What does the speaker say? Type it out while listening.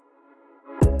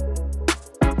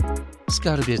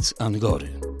Skarbiec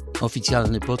Angory.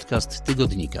 Oficjalny podcast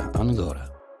tygodnika Angora.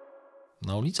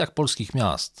 Na ulicach polskich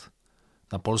miast,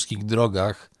 na polskich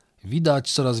drogach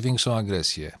widać coraz większą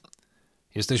agresję.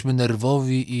 Jesteśmy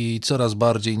nerwowi i coraz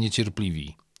bardziej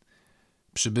niecierpliwi.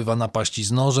 Przybywa napaści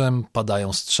z nożem,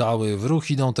 padają strzały, w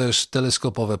ruch idą też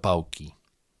teleskopowe pałki.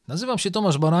 Nazywam się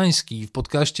Tomasz Barański i w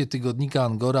podcaście tygodnika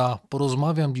Angora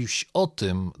porozmawiam dziś o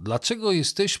tym, dlaczego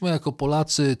jesteśmy jako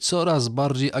Polacy coraz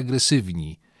bardziej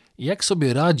agresywni i jak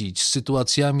sobie radzić z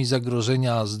sytuacjami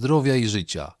zagrożenia zdrowia i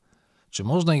życia. Czy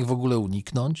można ich w ogóle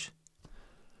uniknąć?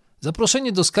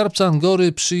 Zaproszenie do skarbca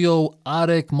Angory przyjął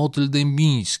Arek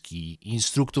Motyl-Dębiński,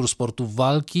 instruktor sportów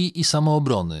walki i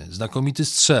samoobrony, znakomity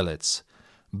strzelec,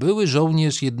 były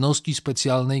żołnierz jednostki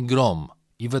specjalnej GROM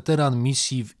i weteran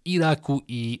misji w Iraku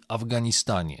i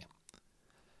Afganistanie.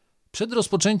 Przed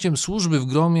rozpoczęciem służby w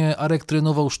GROMie Arek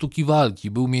trenował sztuki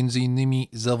walki, był m.in.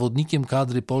 zawodnikiem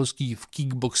kadry Polski w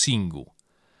kickboxingu.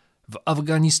 W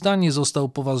Afganistanie został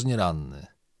poważnie ranny.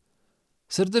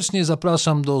 Serdecznie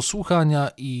zapraszam do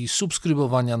słuchania i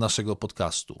subskrybowania naszego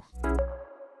podcastu.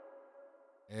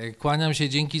 Kłaniam się,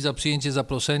 dzięki za przyjęcie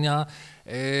zaproszenia.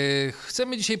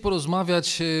 Chcemy dzisiaj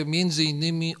porozmawiać między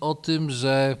innymi o tym,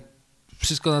 że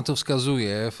wszystko na to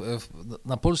wskazuje.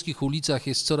 Na polskich ulicach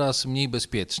jest coraz mniej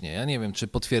bezpiecznie. Ja nie wiem, czy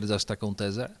potwierdzasz taką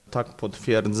tezę? Tak,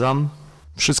 potwierdzam.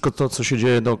 Wszystko to, co się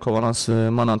dzieje dookoła nas,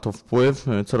 ma na to wpływ.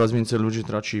 Coraz więcej ludzi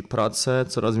traci pracę,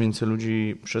 coraz więcej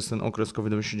ludzi przez ten okres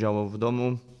covidowy siedziało w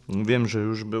domu. Wiem, że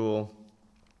już było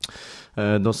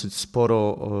dosyć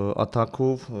sporo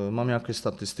ataków. Mam jakieś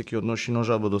statystyki odnośnie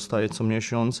noża, bo dostaję co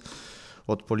miesiąc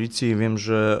od policji. Wiem,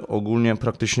 że ogólnie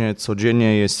praktycznie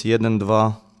codziennie jest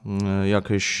 1-2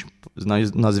 jakieś,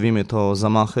 nazwijmy to,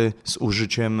 zamachy z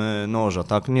użyciem noża.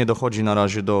 Tak? Nie dochodzi na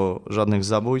razie do żadnych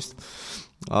zabójstw,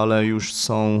 ale już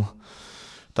są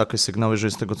takie sygnały, że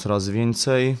jest tego coraz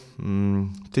więcej.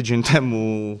 Tydzień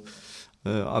temu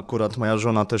akurat moja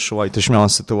żona też szła i też miała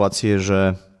sytuację,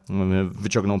 że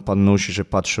wyciągnął pan nóż i że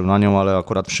patrzył na nią, ale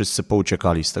akurat wszyscy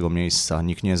pouciekali z tego miejsca.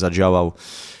 Nikt nie zadziałał.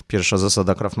 Pierwsza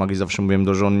zasada Krav Magi, zawsze mówiłem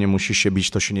do żon, nie musi się bić,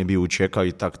 to się nie bij, ucieka,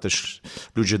 i tak też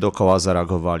ludzie dookoła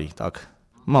zareagowali. Tak.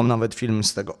 Mam nawet film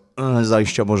z tego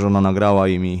zajścia, bo żona nagrała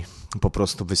i mi po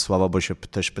prostu wysłała, bo się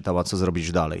też pytała, co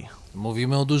zrobić dalej.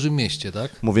 Mówimy o dużym mieście,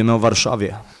 tak? Mówimy o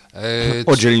Warszawie,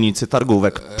 o dzielnicy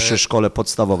Targówek przy szkole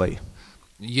podstawowej.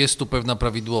 Jest tu pewna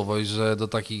prawidłowość, że do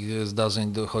takich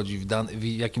zdarzeń dochodzi w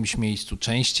jakimś miejscu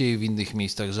częściej, w innych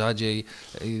miejscach rzadziej.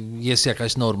 Jest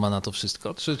jakaś norma na to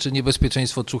wszystko? Czy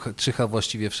niebezpieczeństwo czyha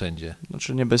właściwie wszędzie?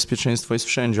 Znaczy niebezpieczeństwo jest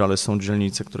wszędzie, ale są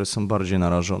dzielnice, które są bardziej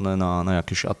narażone na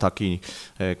jakieś ataki,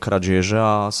 kradzieże,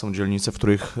 a są dzielnice, w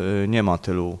których nie ma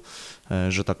tylu,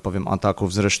 że tak powiem,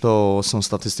 ataków. Zresztą są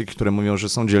statystyki, które mówią, że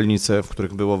są dzielnice, w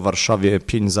których było w Warszawie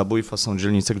 5 zabójstw, a są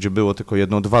dzielnice, gdzie było tylko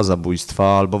 1-2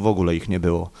 zabójstwa, albo w ogóle ich nie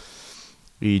było.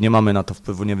 I nie mamy na to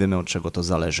wpływu, nie wiemy, od czego to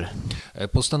zależy.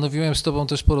 Postanowiłem z Tobą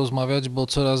też porozmawiać, bo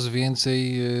coraz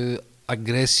więcej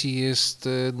agresji jest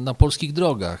na polskich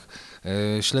drogach.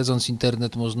 Śledząc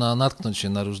internet można natknąć się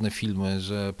na różne filmy,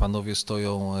 że panowie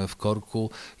stoją w korku,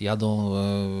 jadą,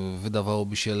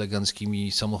 wydawałoby się,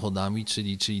 eleganckimi samochodami,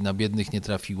 czyli na biednych nie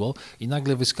trafiło, i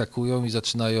nagle wyskakują i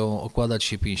zaczynają okładać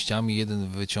się pięściami. Jeden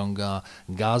wyciąga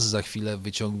gaz, za chwilę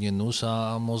wyciągnie nóż,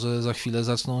 a może za chwilę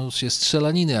zaczną się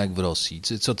strzelaniny jak w Rosji.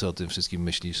 Co ty o tym wszystkim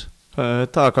myślisz?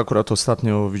 Tak, akurat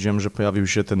ostatnio widziałem, że pojawił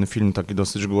się ten film taki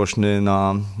dosyć głośny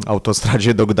na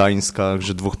autostradzie do Gdańska,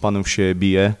 że 2 panów się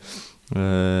bije.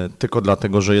 Tylko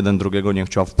dlatego, że jeden drugiego nie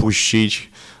chciał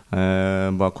wpuścić,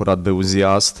 bo akurat był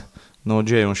zjazd. No,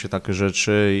 dzieją się takie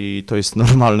rzeczy i to jest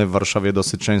normalne w Warszawie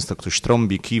dosyć często. Ktoś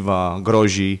trąbi, kiwa,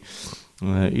 grozi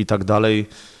i tak dalej.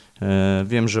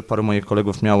 Wiem, że paru moich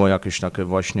kolegów miało jakieś takie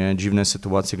właśnie dziwne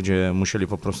sytuacje, gdzie musieli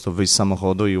po prostu wyjść z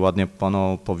samochodu i ładnie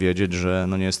panu powiedzieć, że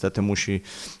no niestety musi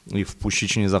ich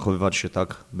wpuścić, nie zachowywać się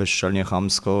tak bezczelnie,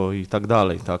 chamsko i tak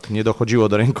dalej. Tak. Nie dochodziło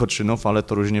do rękoczynów, ale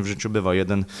to różnie w życiu bywa.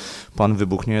 Jeden pan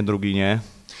wybuchnie, drugi nie.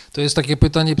 To jest takie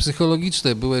pytanie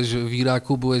psychologiczne. Byłeś w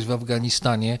Iraku, byłeś w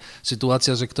Afganistanie.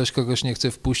 Sytuacja, że ktoś kogoś nie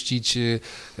chce wpuścić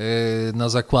na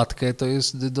zakładkę, to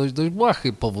jest dość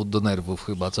błahy powód do nerwów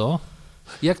chyba, co?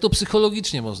 Jak to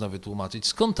psychologicznie można wytłumaczyć?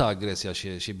 Skąd ta agresja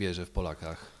się bierze w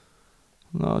Polakach?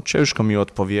 No, ciężko mi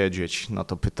odpowiedzieć na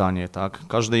to pytanie, tak?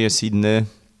 Każdy jest inny.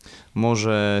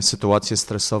 Może sytuacje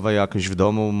stresowe jakieś w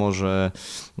domu, może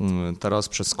teraz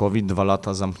przez COVID 2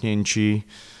 lata zamknięci,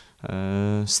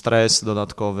 stres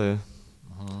dodatkowy,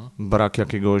 brak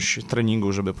jakiegoś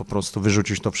treningu, żeby po prostu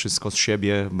wyrzucić to wszystko z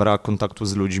siebie, brak kontaktu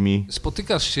z ludźmi.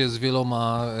 Spotykasz się z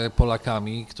wieloma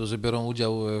Polakami, którzy biorą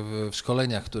udział w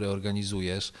szkoleniach, które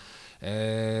organizujesz.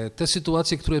 Te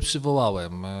sytuacje, które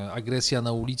przywołałem, agresja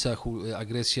na ulicach,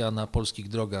 agresja na polskich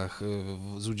drogach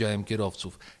z udziałem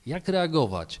kierowców, jak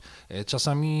reagować?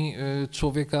 Czasami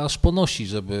człowieka aż ponosi,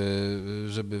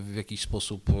 żeby w jakiś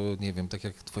sposób, nie wiem, tak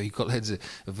jak twoi koledzy,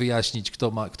 wyjaśnić,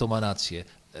 kto ma rację.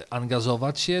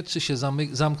 Angażować się, czy się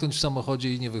zamknąć w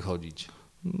samochodzie i nie wychodzić?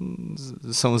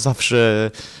 Są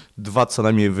zawsze dwa co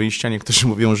najmniej wyjścia, niektórzy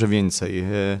mówią, że więcej.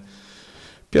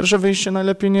 Pierwsze wyjście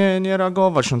najlepiej nie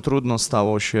reagować, no trudno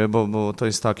stało się, bo to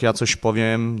jest tak, ja coś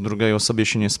powiem, drugiej osobie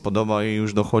się nie spodoba i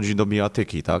już dochodzi do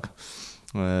bijatyki, tak?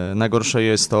 Najgorsze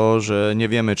jest to, że nie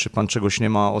wiemy, czy pan czegoś nie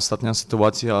ma. Ostatnia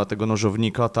sytuacja tego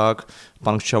nożownika, tak,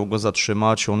 pan chciał go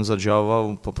zatrzymać, on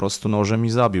zadziałał, po prostu nożem i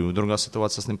zabił. Druga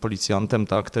sytuacja z tym policjantem,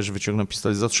 tak, też wyciągnął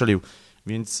pistolet i zastrzelił,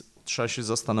 więc trzeba się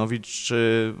zastanowić,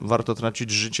 czy warto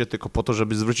tracić życie tylko po to,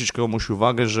 żeby zwrócić komuś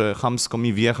uwagę, że chamsko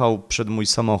mi wjechał przed mój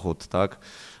samochód, tak?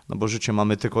 No bo życie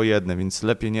mamy tylko jedne, więc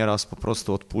lepiej nieraz po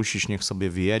prostu odpuścić, niech sobie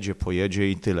wyjedzie,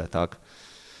 pojedzie i tyle, tak?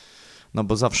 No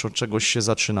bo zawsze od czegoś się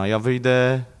zaczyna. Ja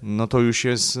wyjdę, no to już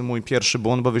jest mój pierwszy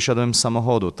błąd, bo wysiadłem z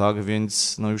samochodu, tak?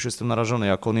 Więc no już jestem narażony.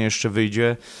 Jak on jeszcze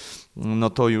wyjdzie, no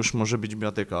to już może być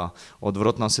bijatyka.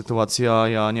 Odwrotna sytuacja,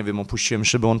 ja nie wiem, opuściłem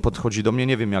szybę, on podchodzi do mnie,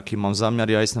 nie wiem jaki mam zamiar,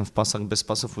 ja jestem w pasach, bez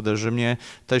pasów, uderzy mnie,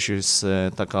 też jest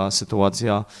taka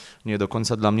sytuacja nie do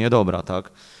końca dla mnie dobra,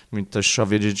 tak? I też trzeba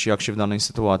wiedzieć, jak się w danej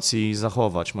sytuacji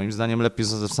zachować. Moim zdaniem lepiej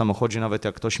w samochodzie, nawet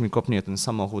jak ktoś mi kopnie ten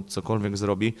samochód, cokolwiek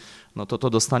zrobi, no to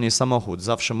dostanie samochód.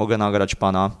 Zawsze mogę nagrać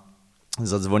pana,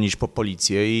 zadzwonić po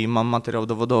policję i mam materiał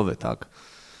dowodowy, tak?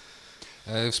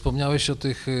 Wspomniałeś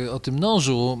o tym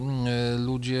nożu.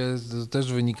 Ludzie, to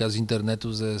też wynika z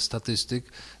internetu, ze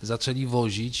statystyk, zaczęli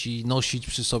wozić i nosić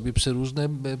przy sobie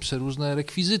przeróżne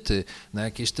rekwizyty, na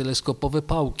jakieś teleskopowe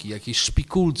pałki, jakieś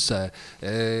szpikulce,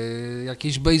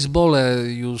 jakieś bejsbole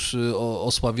już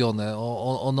osławione,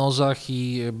 o nożach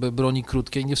i broni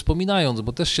krótkiej nie wspominając,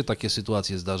 bo też się takie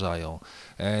sytuacje zdarzają.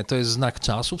 To jest znak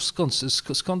czasów?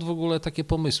 Skąd w ogóle takie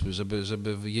pomysły,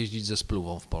 żeby jeździć ze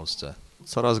spluwą w Polsce?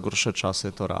 Coraz gorsze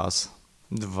czasy to raz.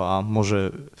 Dwa,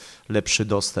 może lepszy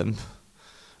dostęp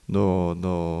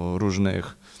do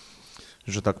różnych,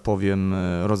 że tak powiem,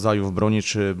 rodzajów broni,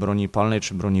 czy broni palnej,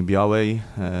 czy broni białej.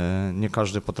 Nie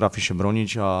każdy potrafi się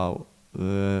bronić, a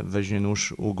weźmie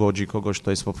nóż, ugodzi kogoś,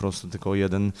 to jest po prostu tylko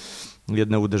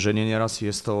jedno uderzenie nieraz i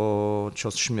jest to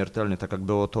cios śmiertelny, tak jak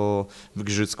było to w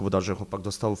Giżycku, bodajże chłopak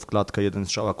dostał w klatkę, jeden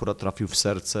strzał akurat trafił w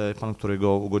serce, pan, który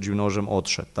go ugodził nożem,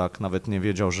 odszedł, tak, nawet nie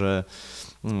wiedział,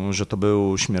 że to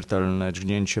był śmiertelne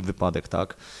dźgnięcie, wypadek,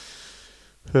 tak.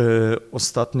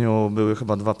 Ostatnio były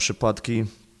chyba 2 przypadki,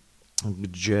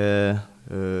 gdzie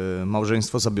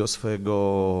małżeństwo zabiło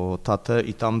swojego tatę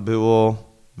i tam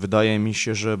było, wydaje mi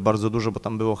się, że bardzo dużo, bo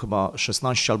tam było chyba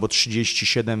 16 albo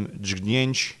 37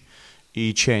 dźgnięć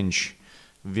i cięć,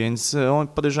 więc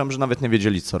podejrzewam, że nawet nie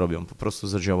wiedzieli, co robią, po prostu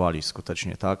zadziałali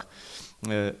skutecznie, tak.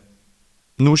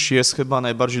 Nóż jest chyba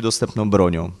najbardziej dostępną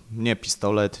bronią, nie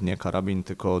pistolet, nie karabin,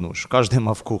 tylko nóż. Każdy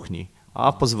ma w kuchni,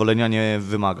 a pozwolenia nie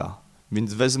wymaga,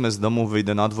 więc wezmę z domu,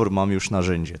 wyjdę na dwór, mam już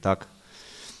narzędzie, tak.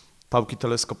 Pałki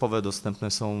teleskopowe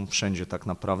dostępne są wszędzie tak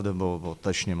naprawdę, bo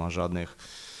też nie ma żadnych,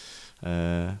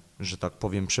 że tak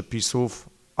powiem, przepisów,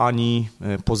 ani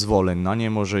pozwoleń na nie,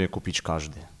 może je kupić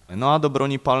każdy. No a do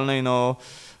broni palnej, no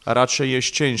raczej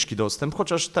jest ciężki dostęp,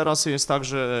 chociaż teraz jest tak,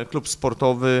 że klub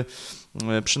sportowy,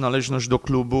 przynależność do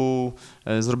klubu,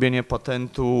 zrobienie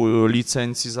patentu,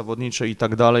 licencji zawodniczej i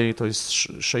tak dalej, to jest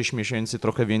 6 miesięcy,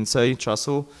 trochę więcej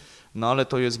czasu, no ale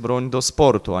to jest broń do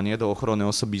sportu, a nie do ochrony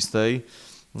osobistej.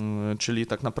 Czyli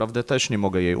tak naprawdę też nie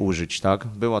mogę jej użyć, tak?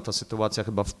 Była ta sytuacja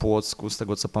chyba w Płocku, z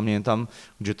tego co pamiętam,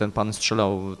 gdzie ten pan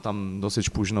strzelał tam dosyć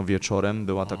późno wieczorem,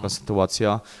 była taka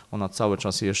sytuacja, ona cały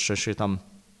czas jeszcze się tam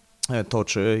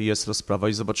toczy, jest rozprawa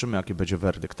i zobaczymy, jaki będzie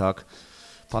werdykt, tak?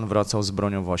 Pan wracał z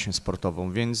bronią właśnie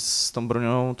sportową, więc z tą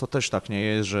bronią to też tak nie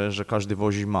jest, że każdy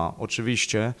wozi ma.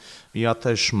 Oczywiście ja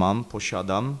też mam,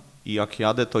 posiadam. I jak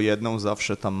jadę, to jedną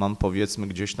zawsze tam mam, powiedzmy,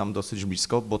 gdzieś tam dosyć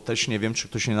blisko, bo też nie wiem, czy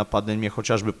ktoś nie napadnie mnie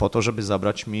chociażby po to, żeby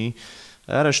zabrać mi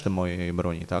resztę mojej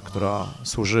broni, tak, która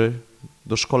służy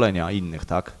do szkolenia innych,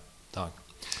 tak? Tak.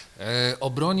 O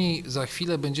broni za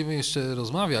chwilę będziemy jeszcze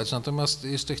rozmawiać, natomiast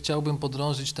jeszcze chciałbym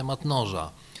podrążyć temat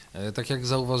noża. Tak jak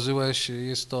zauważyłeś,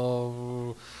 jest to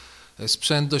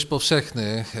sprzęt dość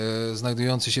powszechny,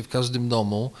 znajdujący się w każdym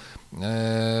domu.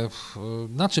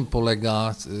 Na czym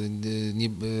polega,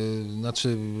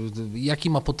 jaki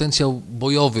ma potencjał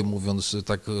bojowy, mówiąc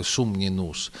tak szumnie,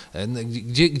 nóż?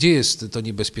 Gdzie jest to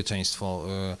niebezpieczeństwo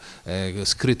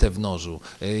skryte w nożu?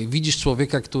 Widzisz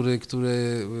człowieka, który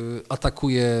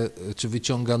atakuje czy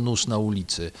wyciąga nóż na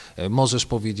ulicy. Możesz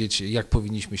powiedzieć, jak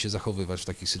powinniśmy się zachowywać w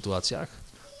takich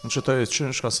sytuacjach? Znaczy to jest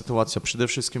ciężka sytuacja, przede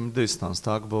wszystkim dystans,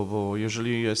 tak, bo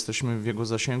jeżeli jesteśmy w jego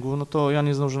zasięgu, no to ja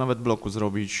nie zdążę nawet bloku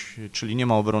zrobić, czyli nie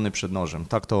ma obrony przed nożem,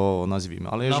 tak to nazwijmy.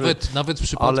 Ale jeżeli, Nawet w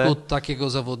przypadku takiego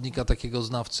zawodnika, takiego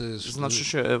znawcy... Znaczy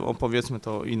się, powiedzmy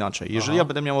to inaczej, jeżeli ja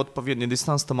będę miał odpowiedni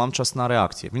dystans, to mam czas na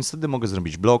reakcję, więc wtedy mogę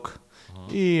zrobić blok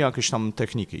i jakieś tam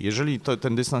techniki. Jeżeli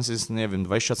ten dystans jest, nie wiem,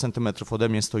 20 centymetrów ode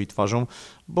mnie stoi twarzą,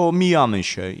 bo mijamy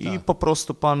się i po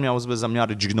prostu pan miał złe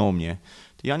zamiary, dźgnął mnie.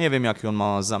 Ja nie wiem, jaki on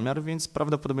ma zamiar, więc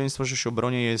prawdopodobieństwo, że się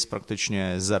obronię, jest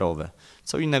praktycznie zerowe.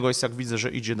 Co innego jest, jak widzę,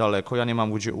 że idzie daleko, ja nie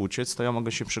mam gdzie uciec, to ja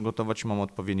mogę się przygotować i mam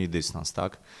odpowiedni dystans,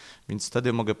 tak? Więc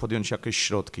wtedy mogę podjąć jakieś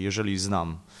środki, jeżeli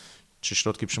znam, czy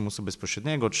środki przymusu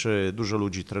bezpośredniego, czy dużo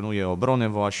ludzi trenuje obrony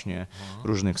właśnie,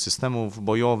 różnych systemów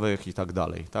bojowych i tak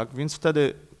dalej, tak? Więc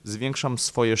wtedy zwiększam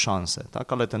swoje szanse,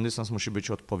 tak? Ale ten dystans musi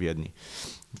być odpowiedni.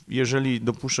 Jeżeli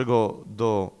dopuszczę go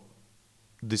do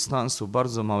dystansu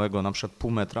bardzo małego, na przykład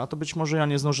pół metra, to być może ja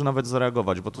nie zdążę nawet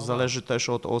zareagować, bo to zależy też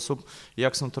od osób,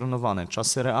 jak są trenowane,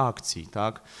 czasy reakcji,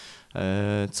 tak?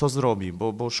 Co zrobi,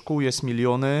 bo szkół jest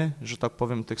miliony, że tak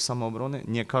powiem, tych samoobrony.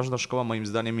 Nie każda szkoła moim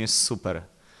zdaniem jest super.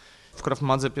 W Krav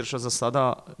Madze pierwsza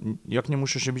zasada, jak nie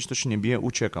muszę się bić, to się nie biję,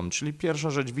 uciekam. Czyli pierwsza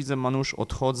rzecz, widzę manusz,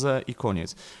 odchodzę i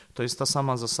koniec. To jest ta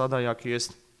sama zasada, jak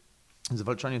jest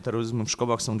zwalczanie terroryzmu w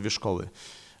szkołach, są dwie szkoły.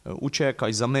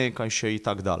 Uciekaj, zamykaj się i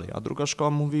tak dalej. A druga szkoła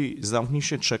mówi, zamknij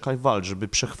się, czekaj, walcz, żeby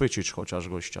przechwycić chociaż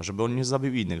gościa, żeby on nie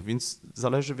zabił innych, więc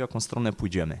zależy, w jaką stronę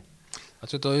pójdziemy.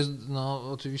 Znaczy to jest,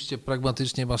 no oczywiście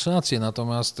pragmatycznie masz rację,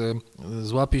 natomiast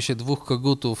złapie się dwóch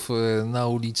kogutów na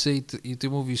ulicy i ty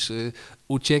mówisz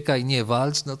uciekaj, nie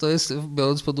walcz, no to jest,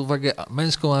 biorąc pod uwagę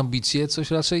męską ambicję,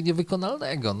 coś raczej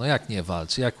niewykonalnego. No jak nie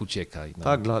walcz, jak uciekaj? No.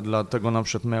 Tak, dlatego na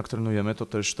przykład my jak trenujemy, to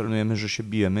też trenujemy, że się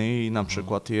bijemy i na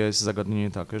przykład jest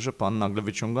zagadnienie takie, że pan nagle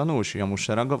wyciąga nóż i ja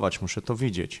muszę reagować, muszę to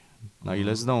widzieć. Na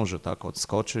ile zdążę, tak,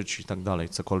 odskoczyć i tak dalej,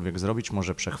 cokolwiek zrobić,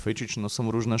 może przechwycić, no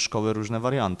są różne szkoły, różne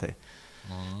warianty.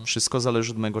 Wszystko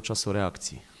zależy od mojego czasu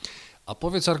reakcji. A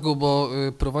powiedz, Arku, bo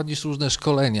prowadzisz różne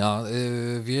szkolenia,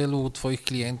 wielu twoich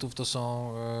klientów to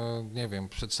są, nie wiem,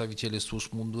 przedstawiciele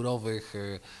służb mundurowych,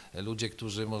 ludzie,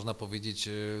 którzy, można powiedzieć,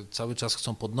 cały czas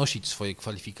chcą podnosić swoje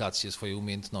kwalifikacje, swoje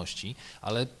umiejętności,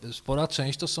 ale spora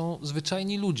część to są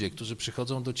zwyczajni ludzie, którzy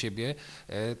przychodzą do ciebie,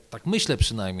 tak myślę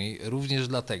przynajmniej, również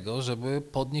dlatego, żeby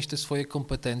podnieść te swoje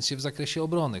kompetencje w zakresie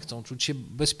obrony, chcą czuć się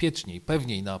bezpieczniej,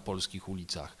 pewniej na polskich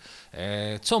ulicach.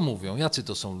 Co mówią? Jacy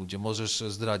to są ludzie? Możesz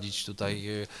zdradzić tutaj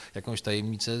jakąś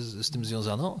tajemnicę z tym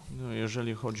związaną? No,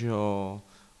 jeżeli chodzi o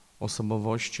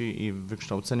osobowości i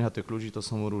wykształcenia tych ludzi, to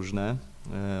są różne.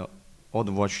 Od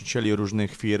właścicieli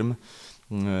różnych firm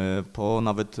po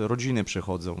nawet rodziny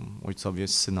przychodzą, ojcowie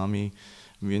z synami,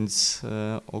 więc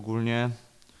ogólnie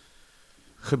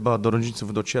chyba do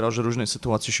rodziców dociera, że różne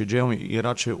sytuacje się dzieją i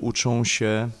raczej uczą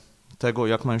się tego,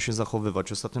 jak mają się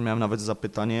zachowywać. Ostatnio miałem nawet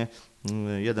zapytanie,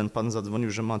 jeden pan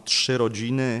zadzwonił, że ma 3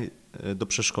 rodziny do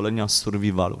przeszkolenia z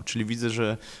survivalu, czyli widzę,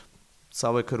 że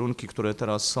całe kierunki, które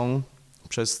teraz są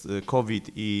przez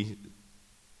COVID i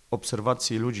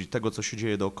obserwacje ludzi, tego, co się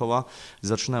dzieje dookoła,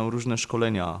 zaczynają różne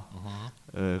szkolenia.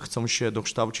 Chcą się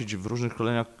dokształcić w różnych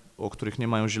szkoleniach, o których nie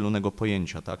mają zielonego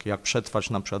pojęcia, tak? Jak przetrwać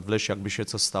na przykład w lesie, jakby się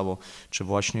co stało, czy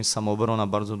właśnie samoobrona,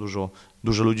 bardzo dużo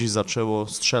ludzi zaczęło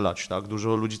strzelać, tak?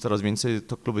 Dużo ludzi, coraz więcej,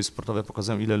 to kluby sportowe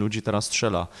pokazują, ile ludzi teraz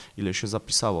strzela, ile się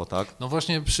zapisało, tak? No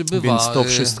właśnie przybywa Więc to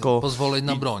wszystko pozwoleń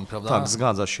na broń, prawda? Tak,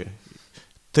 zgadza się.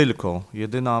 Tylko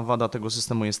jedyna wada tego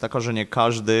systemu jest taka, że nie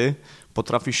każdy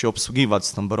potrafi się obsługiwać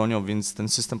z tą bronią, więc ten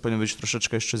system powinien być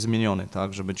troszeczkę jeszcze zmieniony,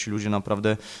 tak? Żeby ci ludzie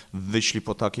naprawdę wyszli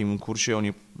po takim kursie,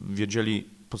 oni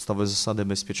wiedzieli podstawowe zasady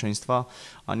bezpieczeństwa,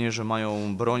 a nie, że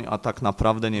mają broń, a tak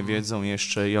naprawdę nie wiedzą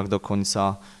jeszcze, jak do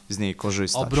końca z niej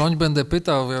korzystać. O broń będę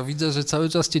pytał, ja widzę, że cały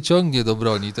czas cię ciągnie do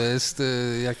broni, to jest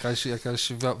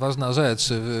jakaś ważna rzecz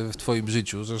w twoim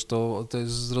życiu, zresztą to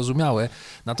jest zrozumiałe.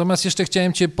 Natomiast jeszcze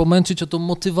chciałem cię pomęczyć o tą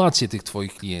motywację tych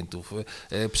twoich klientów.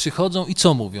 Przychodzą i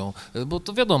co mówią? Bo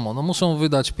to wiadomo, no muszą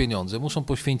wydać pieniądze, muszą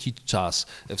poświęcić czas.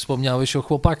 Wspomniałeś o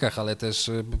chłopakach, ale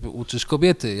też uczysz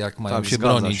kobiety, jak mają Tak, się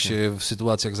bronić w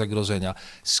sytuacjach zagrożenia.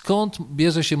 Skąd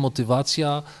bierze się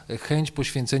motywacja, chęć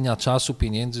poświęcenia czasu,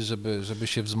 pieniędzy, żeby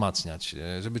się wzmacniać,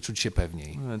 żeby czuć się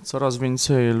pewniej? Coraz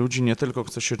więcej ludzi nie tylko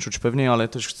chce się czuć pewniej, ale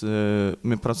też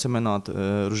my pracujemy nad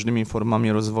różnymi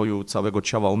formami rozwoju całego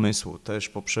ciała, umysłu, też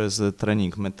poprzez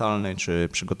trening mentalny czy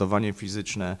przygotowanie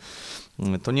fizyczne.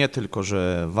 To nie tylko,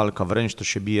 że walka wręcz, to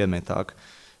się bijemy, tak?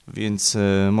 Więc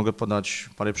mogę podać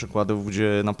parę przykładów,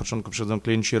 gdzie na początku przychodzą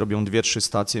klienci, robią 2-3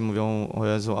 stacje, mówią: o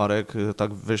Jezu, Arek,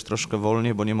 tak weź troszkę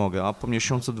wolniej, bo nie mogę. A po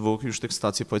miesiącu, 2 już tych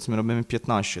stacji, powiedzmy, robimy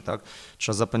 15, tak?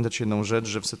 Trzeba zapamiętać jedną rzecz,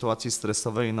 że w sytuacji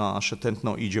stresowej nasze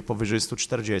tętno idzie powyżej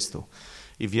 140.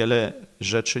 i wiele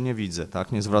rzeczy nie widzę,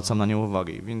 tak, nie zwracam na nie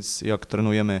uwagi, więc jak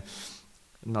trenujemy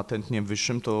na tętnie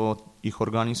wyższym, to ich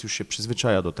organizm już się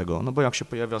przyzwyczaja do tego, no bo jak się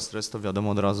pojawia stres, to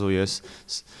wiadomo, od razu jest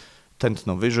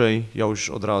tętno wyżej, ja już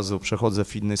od razu przechodzę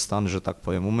w inny stan, że tak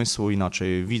powiem, umysłu,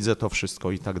 inaczej widzę to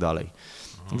wszystko i tak dalej.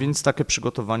 Więc takie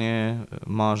przygotowanie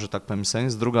ma, że tak powiem,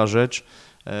 sens. Druga rzecz,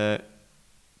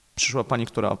 przyszła pani,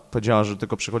 która powiedziała, że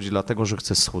tylko przychodzi dlatego, że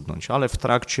chce schudnąć, ale w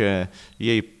trakcie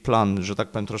jej plan, że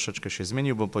tak powiem, troszeczkę się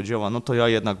zmienił, bo powiedziała, no to ja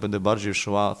jednak będę bardziej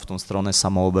szła w tą stronę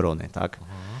samoobrony, tak?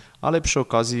 Ale przy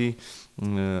okazji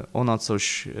ona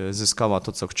coś zyskała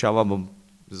to, co chciała, bo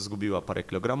zgubiła parę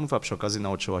kilogramów, a przy okazji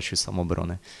nauczyła się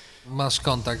samoobrony. Masz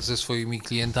kontakt ze swoimi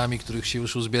klientami, których się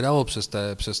już uzbierało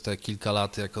przez te kilka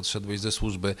lat, jak odszedłeś ze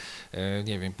służby.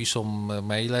 Nie wiem, piszą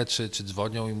maile czy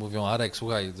dzwonią i mówią: Arek,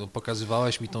 słuchaj,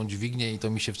 pokazywałeś mi tą dźwignię i to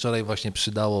mi się wczoraj właśnie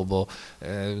przydało, bo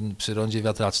przy rondzie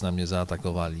wiatraczna mnie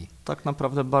zaatakowali. Tak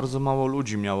naprawdę bardzo mało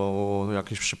ludzi miało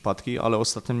jakieś przypadki, ale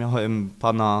ostatnio miałem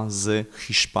pana z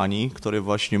Hiszpanii, który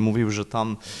właśnie mówił, że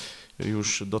tam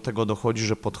już do tego dochodzi,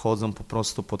 że podchodzą po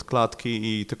prostu pod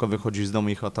klatki i tylko wychodzi z domu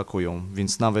i ich atakują.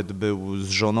 Więc nawet był z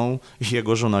żoną i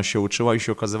jego żona się uczyła i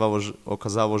się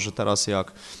okazało, że teraz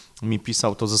jak mi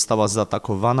pisał, to została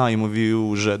zaatakowana i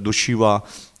mówił, że dusiła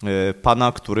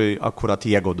pana, który akurat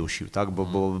jego dusił, tak?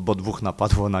 Bo dwóch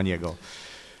napadło na niego.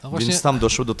 No właśnie... Więc tam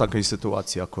doszło do takiej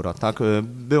sytuacji akurat, tak?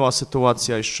 Była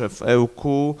sytuacja jeszcze w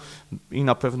Ełku i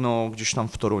na pewno gdzieś tam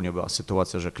w Toruniu była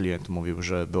sytuacja, że klient mówił,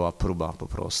 że była próba po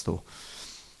prostu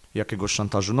jakiegoś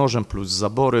szantażu nożem, plus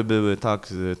zabory były,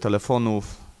 tak?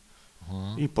 Telefonów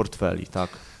i portfeli, tak?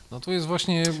 No to jest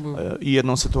właśnie... I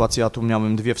jedną sytuację, ja tu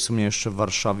miałem dwie w sumie jeszcze w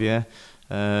Warszawie.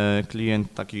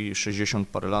 Klient taki 60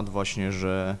 parę lat właśnie,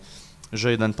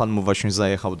 że jeden pan mu właśnie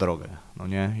zajechał drogę, no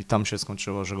nie? I tam się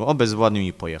skończyło, że go obezwładnił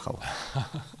i pojechał.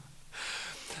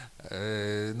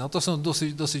 No to są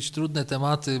dosyć trudne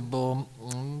tematy, bo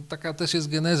taka też jest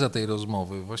geneza tej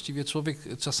rozmowy. Właściwie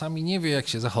człowiek czasami nie wie, jak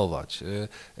się zachować.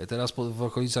 Teraz w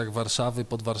okolicach Warszawy,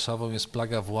 pod Warszawą jest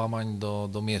plaga włamań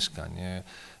do mieszkań,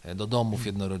 do domów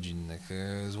jednorodzinnych.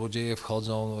 Złodzieje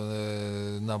wchodzą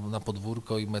na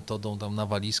podwórko i metodą tam na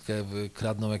walizkę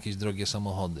kradną jakieś drogie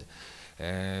samochody.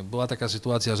 Była taka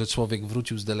sytuacja, że człowiek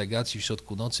wrócił z delegacji w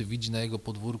środku nocy, widzi na jego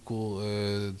podwórku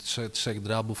trzech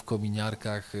drabów w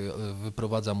kominiarkach,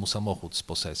 wyprowadza mu samochód z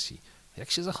posesji.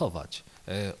 Jak się zachować?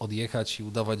 Odjechać i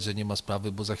udawać, że nie ma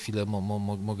sprawy, bo za chwilę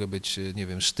mogę być, nie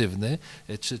wiem, sztywny,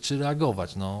 czy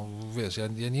reagować? No wiesz, ja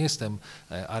nie jestem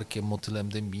Arkiem Motylem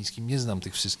Dębińskim, nie znam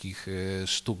tych wszystkich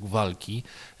sztuk walki,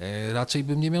 raczej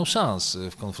bym nie miał szans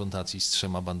w konfrontacji z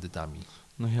trzema bandytami.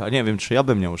 No ja nie wiem, czy ja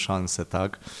bym miał szansę,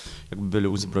 tak, jakby byli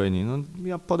uzbrojeni. No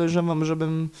ja podejrzewam,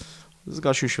 żebym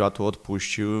zgasił światło,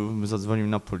 odpuścił, zadzwonił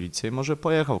na policję i może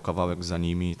pojechał kawałek za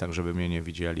nimi, tak żeby mnie nie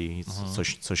widzieli i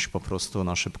coś po prostu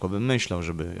na szybko bym myślał,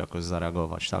 żeby jakoś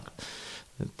zareagować, tak.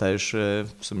 Też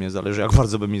w sumie zależy, jak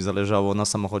bardzo by mi zależało na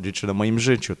samochodzie czy na moim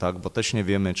życiu, tak, bo też nie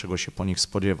wiemy, czego się po nich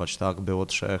spodziewać, tak. Było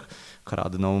trzech,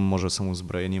 kradną, może są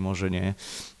uzbrojeni, może nie,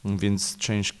 więc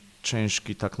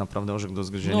ciężki tak naprawdę orzech do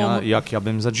zgryzienia, jak ja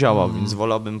bym zadziałał, więc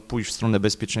wolałbym pójść w stronę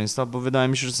bezpieczeństwa, bo wydaje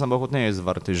mi się, że samochód nie jest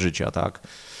warty życia, tak?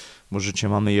 Bo życie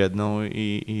mamy jedno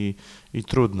i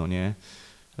trudno, nie?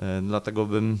 Dlatego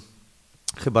bym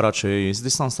chyba raczej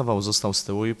zdystansował, został z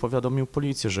tyłu i powiadomił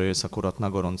policję, że jest akurat na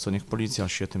gorąco, niech policja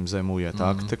się tym zajmuje,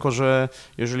 tak? Tylko że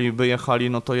jeżeli by jechali,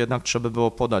 no to jednak trzeba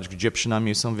było podać, gdzie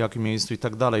przynajmniej są, w jakim miejscu i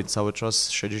tak dalej. Cały czas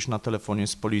siedzieć na telefonie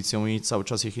z policją i cały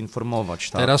czas ich informować,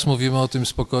 tak? Teraz mówimy o tym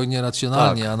spokojnie,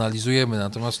 racjonalnie, tak. Analizujemy,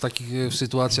 natomiast w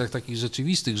sytuacjach takich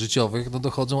rzeczywistych, życiowych, no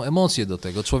dochodzą emocje do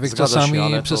tego. Człowiek czasami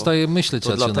przestaje myśleć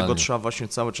racjonalnie. Dlatego trzeba właśnie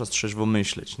cały czas trzeźwo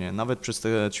myśleć, nie? Nawet przez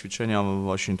te ćwiczenia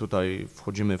właśnie tutaj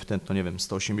wchodzimy w ten, to nie wiem,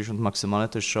 180 maksymalnie,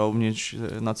 też trzeba umieć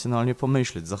racjonalnie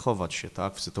pomyśleć, zachować się,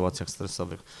 tak, w sytuacjach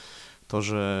stresowych.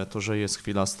 To, że jest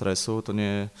chwila stresu,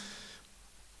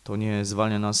 to nie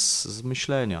zwalnia nas z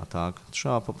myślenia, tak.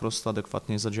 Trzeba po prostu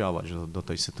adekwatnie zadziałać do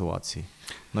tej sytuacji.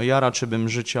 No ja raczej bym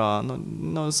życia,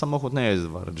 no samochód nie jest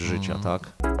wart życia,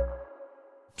 tak.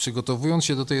 Przygotowując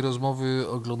się do tej rozmowy,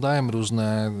 oglądałem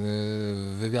różne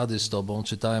wywiady z Tobą,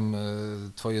 czytałem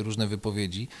Twoje różne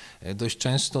wypowiedzi. Dość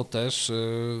często też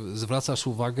zwracasz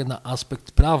uwagę na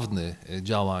aspekt prawny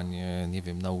działań, nie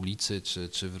wiem, na ulicy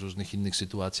czy w różnych innych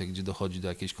sytuacjach, gdzie dochodzi do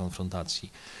jakiejś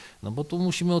konfrontacji. No bo tu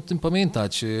musimy o tym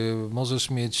pamiętać.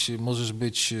 Możesz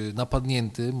być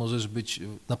napadnięty, możesz być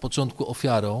na początku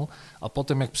ofiarą, a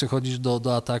potem jak przechodzisz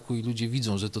do ataku i ludzie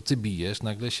widzą, że to ty bijesz,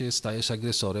 nagle się stajesz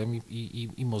agresorem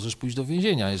i możesz pójść do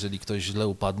więzienia, jeżeli ktoś źle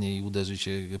upadnie i uderzy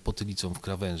cię potylicą w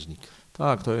krawężnik.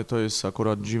 Tak, to jest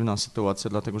akurat dziwna sytuacja,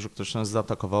 dlatego że ktoś nas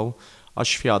zaatakował, a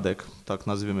świadek, tak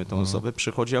nazwijmy tę osobę,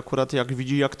 przychodzi akurat jak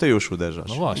widzi, jak ty już uderzasz.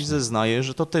 No właśnie. I zeznaje,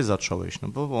 że to ty zacząłeś, no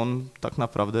bo on tak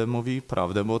naprawdę mówi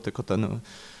prawdę, bo tylko ten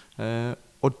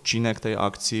odcinek tej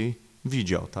akcji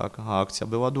widział, tak, a akcja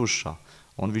była dłuższa.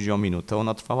 On widział minutę,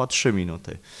 ona trwała 3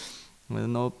 minuty.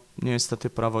 No niestety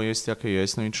prawo jest jakie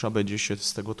jest, no i trzeba będzie się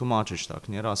z tego tłumaczyć, tak.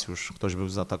 Nieraz już ktoś był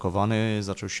zaatakowany,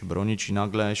 zaczął się bronić i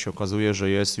nagle się okazuje, że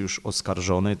jest już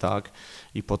oskarżony, tak,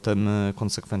 i potem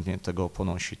konsekwentnie tego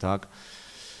ponosi, tak.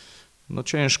 No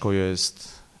ciężko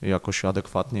jest jakoś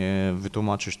adekwatnie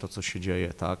wytłumaczyć to, co się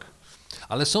dzieje, tak.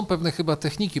 Ale są pewne chyba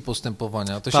techniki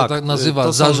postępowania, to Tak, się tak nazywa,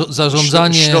 to są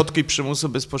zarządzanie... Środki przymusu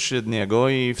bezpośredniego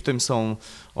i w tym są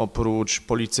oprócz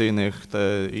policyjnych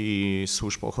i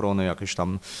służb ochrony jakieś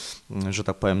tam, że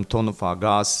tak powiem, tonfa,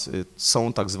 gaz,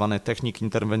 są tak zwane techniki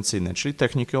interwencyjne, czyli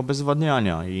techniki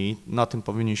obezwładniania i na tym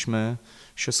powinniśmy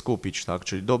się skupić, tak,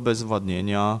 czyli do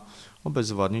obezwładnienia,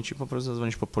 obezwładnić i po prostu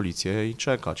zadzwonić po policję i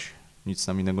czekać, nic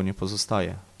nam innego nie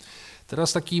pozostaje.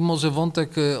 Teraz taki może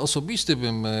wątek osobisty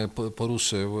bym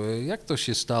poruszył. Jak to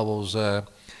się stało, że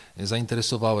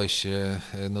zainteresowałeś się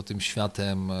tym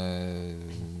światem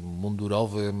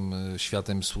mundurowym,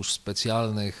 światem służb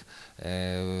specjalnych?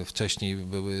 Wcześniej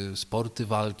były sporty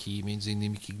walki, między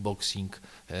innymi kickboxing,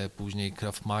 później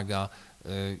Krav Maga.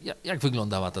 Jak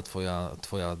wyglądała ta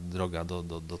twoja droga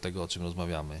do tego, o czym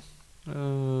rozmawiamy?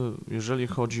 Jeżeli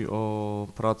chodzi o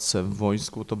pracę w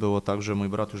wojsku, to było tak, że mój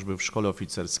brat już był w szkole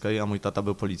oficerskiej, a mój tata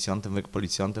był policjantem, wujek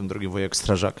policjantem, drugi wujek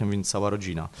strażakiem, więc cała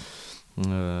rodzina.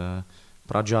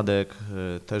 Pradziadek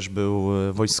też był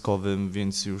wojskowym,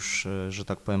 więc już, że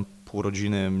tak powiem, pół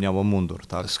rodziny miało mundur,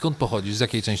 tak? Skąd pochodzisz? Z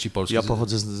jakiej części Polski? Ja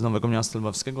pochodzę z Nowego Miasta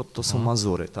Lwowskiego, to są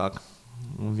Mazury, tak?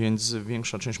 Więc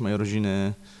większa część mojej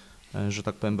rodziny, że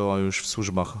tak powiem, była już w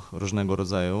służbach różnego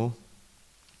rodzaju.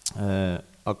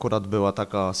 Akurat była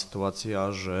taka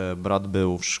sytuacja, że brat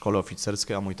był w szkole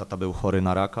oficerskiej, a mój tata był chory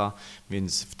na raka,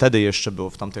 więc wtedy jeszcze było,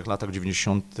 w tamtych latach,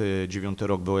 99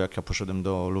 rok było, jak ja poszedłem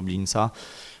do Lublińca,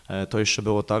 to jeszcze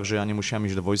było tak, że ja nie musiałem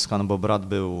iść do wojska, no bo brat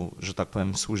był, że tak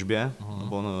powiem, w służbie, no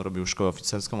bo on robił szkołę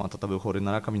oficerską, a tata był chory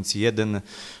na raka, więc jedno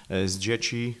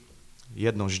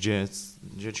z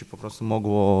dzieci po prostu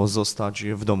mogło zostać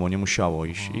w domu, nie musiało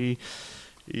iść.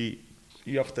 I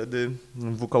ja wtedy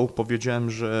w WKU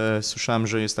powiedziałem, że słyszałem,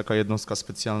 że jest taka jednostka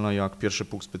specjalna jak pierwszy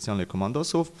pułk specjalnych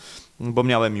komandosów, bo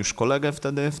miałem już kolegę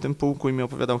wtedy w tym pułku i mi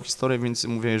opowiadał historię, więc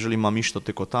mówię, jeżeli mam iść, to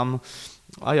tylko tam,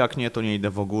 a jak nie, to nie idę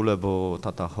w ogóle, bo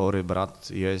tata chory,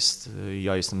 brat jest,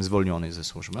 ja jestem zwolniony ze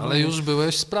służby. Ale już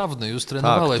byłeś sprawny, już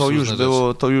trenowałeś. Tak,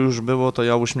 to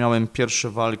ja już miałem pierwsze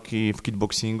walki w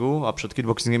kickboxingu, a przed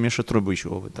kickboxingiem jeszcze trójbój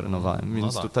siłowy trenowałem,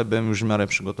 więc tutaj byłem już w miarę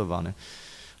przygotowany.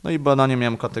 No i badanie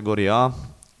miałem kategorię A,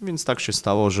 więc tak się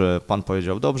stało, że pan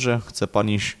powiedział, dobrze, chce pan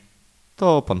iść,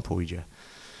 to pan pójdzie.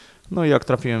 No i jak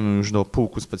trafiłem już do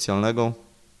pułku specjalnego,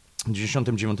 w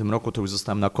 1999 roku to już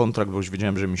zostałem na kontrakt, bo już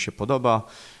wiedziałem, że mi się podoba.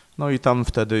 No i tam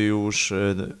wtedy już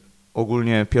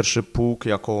ogólnie pierwszy pułk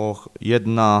jako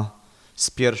jedna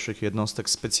z pierwszych jednostek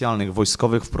specjalnych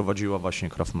wojskowych wprowadziła właśnie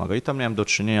Krav Maga. I tam miałem do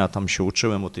czynienia, tam się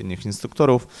uczyłem od innych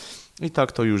instruktorów i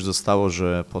tak to już zostało,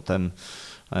 że potem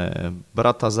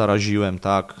brata zaraziłem,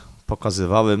 tak,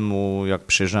 pokazywałem mu, jak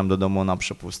przyjeżdżałem do domu na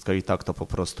przepustkę i tak to po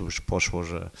prostu już poszło,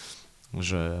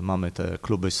 że mamy te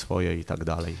kluby swoje i tak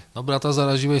dalej. No brata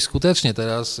zaraziłeś skutecznie.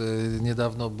 Teraz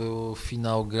niedawno był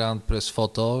finał Grand Prix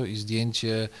Photo i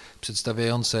zdjęcie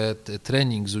przedstawiające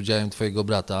trening z udziałem twojego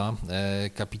brata,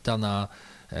 kapitana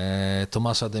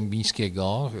Tomasza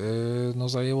Dębińskiego, no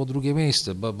zajęło drugie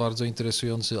miejsce. Bardzo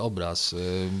interesujący obraz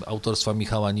autorstwa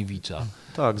Michała Niewicza.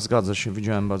 Tak, zgadza się,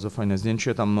 widziałem bardzo fajne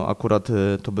zdjęcie. Tam akurat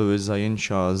to były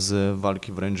zajęcia z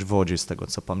walki wręcz w wodzie, z tego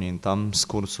co pamiętam, z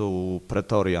kursu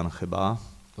Pretorian chyba.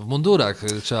 W mundurach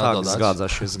trzeba dodać.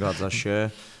 Tak, zgadza się.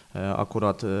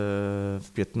 Akurat w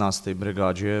 15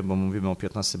 brygadzie, bo mówimy o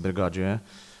 15 brygadzie,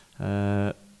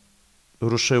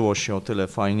 ruszyło się o tyle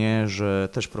fajnie, że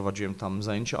też prowadziłem tam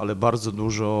zajęcia, ale bardzo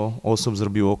dużo osób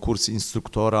zrobiło kurs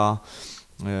instruktora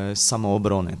z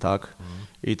samoobrony, tak?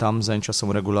 I tam zajęcia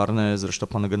są regularne, zresztą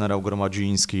pan generał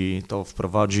Gromadziński to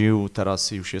wprowadził,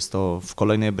 teraz już jest to w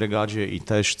kolejnej brygadzie i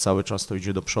też cały czas to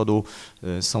idzie do przodu.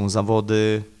 Są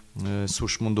zawody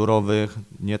służb mundurowych,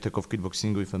 nie tylko w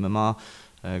kickboxingu i w MMA,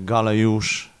 gale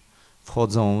już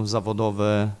wchodzą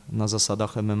zawodowe na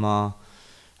zasadach MMA,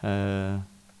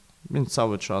 więc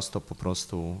cały czas to po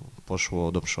prostu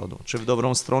poszło do przodu. Czy w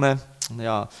dobrą stronę?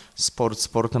 Ja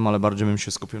sportem, ale bardziej bym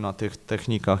się skupił na tych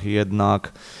technikach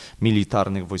jednak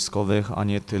militarnych, wojskowych, a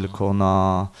nie tylko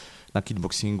na na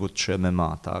kickboxingu czy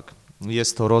MMA, tak.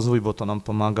 Jest to rozwój, bo to nam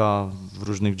pomaga w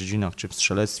różnych dziedzinach, czy w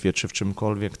strzelectwie, czy w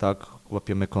czymkolwiek, tak.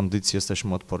 Łapiemy kondycję,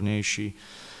 jesteśmy odporniejsi,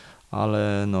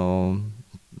 ale no,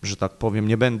 że tak powiem,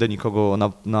 nie będę nikogo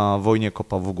na wojnie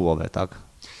kopał w głowę, tak.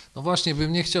 No właśnie,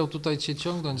 bym nie chciał tutaj cię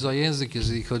ciągnąć za język,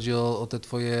 jeżeli chodzi o te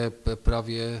twoje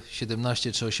prawie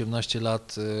 17 czy 18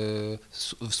 lat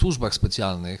w służbach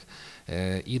specjalnych.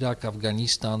 Irak,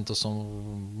 Afganistan to są,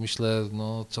 myślę,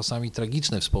 no, czasami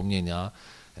tragiczne wspomnienia,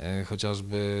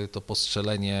 chociażby to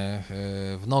postrzelenie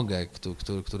w nogę,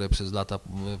 które przez lata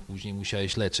później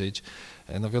musiałeś leczyć.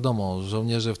 No wiadomo,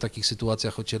 żołnierze w takich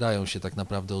sytuacjach ocierają się tak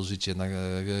naprawdę o życie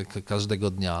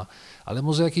każdego dnia, ale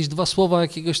może jakieś 2 słowa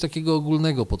jakiegoś takiego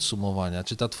ogólnego podsumowania.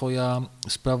 Czy ta twoja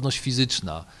sprawność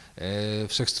fizyczna,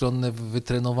 wszechstronne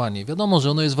wytrenowanie, wiadomo,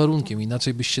 że ono jest warunkiem,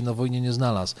 inaczej byś się na wojnie nie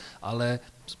znalazł, ale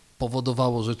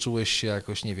powodowało, że czułeś się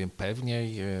jakoś, nie wiem,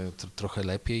 pewniej, trochę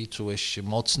lepiej, czułeś się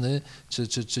mocny,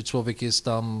 czy człowiek jest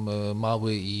tam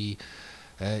mały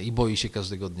i boi się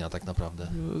każdego dnia tak naprawdę?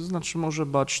 Znaczy może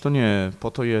bać to nie,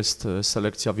 po to jest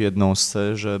selekcja w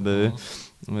jednostce, żeby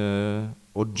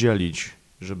oddzielić,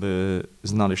 żeby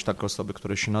znaleźć takie osoby,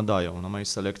 które się nadają. Na mojej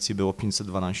selekcji było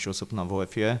 512 osób na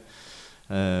WF-ie,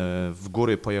 w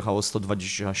góry pojechało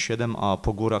 127, a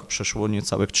po górach przeszło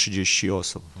niecałych 30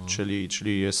 osób,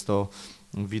 czyli jest to,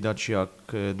 widać jak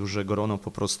duże grono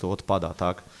po prostu odpada,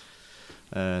 tak.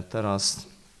 Teraz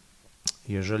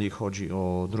jeżeli chodzi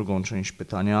o drugą część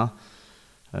pytania,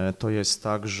 to jest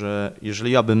tak, że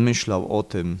jeżeli ja bym myślał o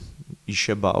tym i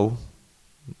się bał,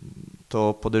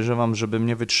 to podejrzewam, żebym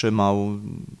nie wytrzymał,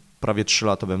 prawie 3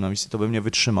 lata byłem na misji, to bym nie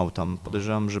wytrzymał tam.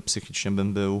 Podejrzewam, że psychicznie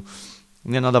bym był,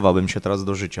 nie nadawałbym się teraz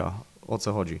do życia. O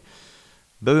co chodzi?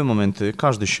 Były momenty,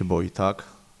 każdy się boi, tak?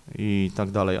 I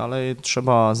tak dalej, ale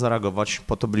trzeba zareagować,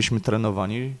 po to byliśmy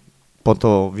trenowani, po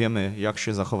to wiemy, jak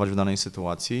się zachować w danej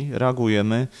sytuacji,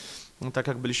 reagujemy, no tak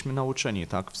jak byliśmy nauczeni,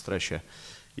 tak, w stresie.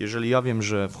 Jeżeli ja wiem,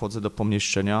 że wchodzę do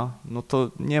pomieszczenia, no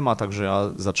to nie ma tak, że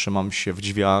ja zatrzymam się w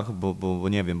drzwiach, bo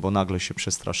nie wiem, bo nagle się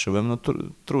przestraszyłem, no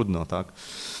trudno, tak.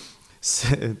 Z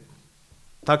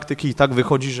taktyki i tak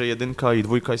wychodzi, że 1 i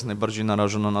 2 jest najbardziej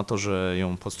narażona na to, że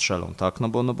ją postrzelą, tak, no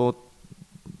bo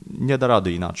nie da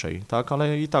rady inaczej, tak,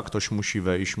 ale i tak ktoś musi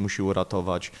wejść, musi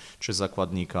uratować, czy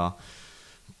zakładnika,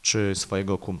 czy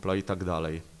swojego kumpla i tak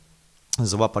dalej.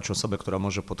 Złapać osobę, która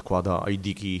może podkłada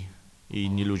ID-ki i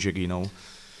inni ludzie giną.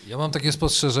 Ja mam takie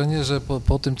spostrzeżenie, że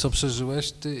po tym, co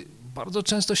przeżyłeś, ty bardzo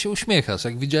często się uśmiechasz.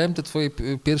 Jak widziałem te twoje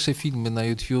pierwsze filmy na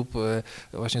YouTube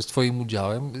właśnie z twoim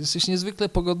udziałem, jesteś niezwykle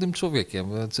pogodnym człowiekiem.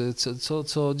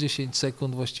 Co 10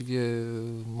 sekund właściwie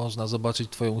można zobaczyć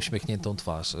twoją uśmiechniętą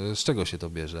twarz. Z czego się to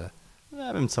bierze?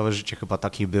 Nie wiem, całe życie chyba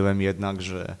taki byłem jednak,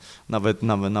 że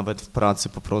nawet w pracy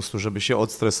po prostu, żeby się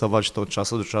odstresować, to od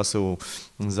czasu do czasu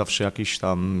zawsze jakiś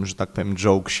tam, że tak powiem,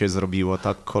 joke się zrobiło,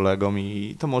 tak, kolegom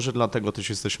i to może dlatego też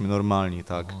jesteśmy normalni,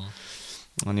 tak.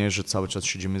 No nie, że cały czas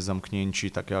siedzimy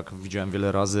zamknięci, tak jak widziałem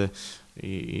wiele razy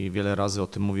i wiele razy o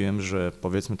tym mówiłem, że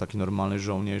powiedzmy taki normalny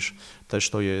żołnierz też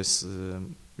to jest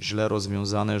źle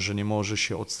rozwiązane, że nie może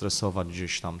się odstresować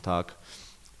gdzieś tam, tak.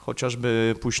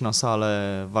 Chociażby pójść na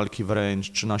salę walki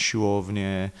wręcz, czy na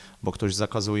siłownię, bo ktoś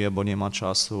zakazuje, bo nie ma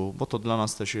czasu, bo to dla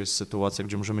nas też jest sytuacja,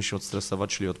 gdzie możemy się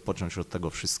odstresować, czyli odpocząć od tego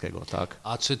wszystkiego, tak?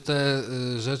 A czy te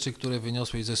rzeczy, które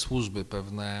wyniosłeś ze służby,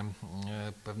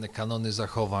 pewne kanony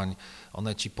zachowań,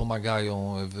 one ci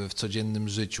pomagają w codziennym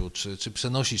życiu, czy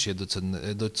przenosisz je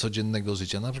do codziennego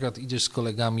życia? Na przykład idziesz z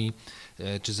kolegami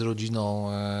czy z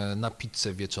rodziną na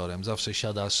pizzę wieczorem, zawsze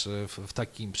siadasz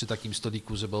przy takim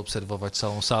stoliku, żeby obserwować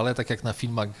całą salę, tak jak na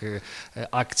filmach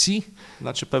akcji?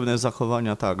 Znaczy pewne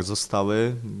zachowania tak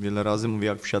zostały. Wiele razy mówię,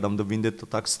 jak wsiadam do windy, to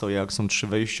tak stoję, jak są 3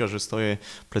 wejścia, że stoję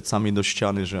plecami do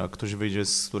ściany, że jak ktoś wyjdzie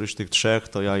z którychś tych 3,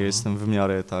 to ja jestem w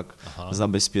miarę tak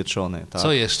zabezpieczony. Tak.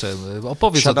 Co jeszcze?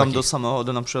 Opowiedz Siadam o takich... do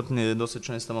samochodu, na przykład dosyć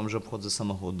często mam, że obchodzę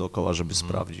samochód dookoła, żeby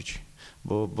sprawdzić,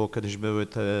 bo kiedyś były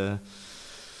te,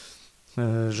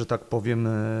 że tak powiem,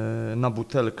 na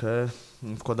butelkę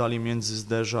wkładali między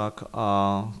zderzak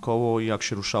a koło i jak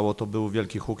się ruszało, to był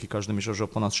wielki huk i każdy myślał, że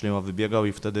opona strzeliła, wybiegał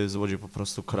i wtedy złodziej po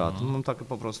prostu kradł. Mam takie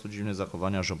po prostu dziwne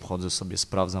zachowania, że obchodzę sobie,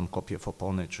 sprawdzam, kopię w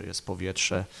opony, czy jest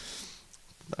powietrze.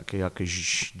 Takie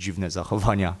jakieś dziwne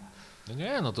zachowania. No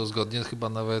nie, no to zgodnie chyba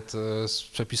nawet z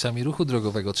przepisami ruchu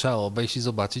drogowego. Trzeba obejść i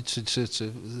zobaczyć,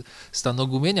 czy stan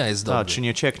ogumienia jest dobry. Tak, czy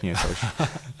nie cieknie coś.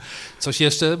 Coś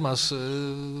jeszcze masz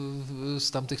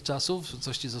z tamtych czasów?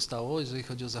 Coś ci zostało, jeżeli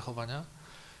chodzi o zachowania?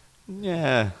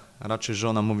 Nie, raczej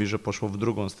żona mówi, że poszło w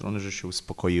drugą stronę, że się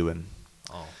uspokoiłem.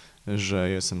 Że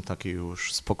jestem taki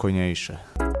już spokojniejszy.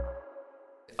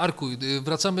 Arku,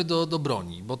 wracamy do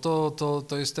broni, bo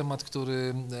to jest temat,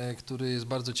 który jest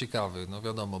bardzo ciekawy. No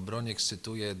wiadomo, broń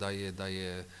ekscytuje,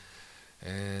 daje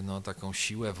no, taką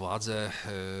siłę, władzę.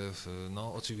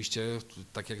 No oczywiście,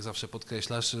 tak jak zawsze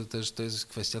podkreślasz, też to jest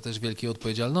kwestia też wielkiej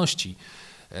odpowiedzialności.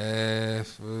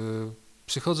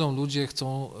 Przychodzą ludzie,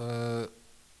 chcą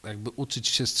jakby uczyć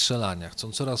się strzelania,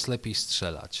 chcą coraz lepiej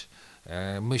strzelać.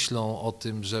 Myślą o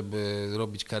tym, żeby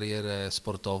robić karierę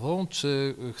sportową,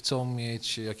 czy chcą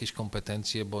mieć jakieś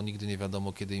kompetencje, bo nigdy nie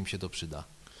wiadomo, kiedy im się to przyda?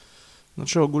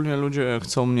 Znaczy ogólnie ludzie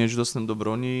chcą mieć dostęp do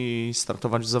broni i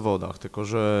startować w zawodach, tylko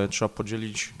że trzeba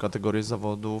podzielić kategorie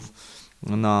zawodów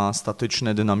na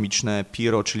statyczne, dynamiczne,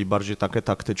 piro, czyli bardziej takie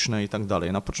taktyczne i tak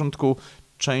dalej. Na początku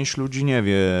część ludzi nie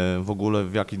wie w ogóle,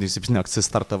 w jakich dyscyplinach chce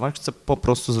startować, chce po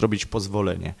prostu zrobić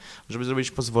pozwolenie. Żeby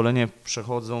zrobić pozwolenie,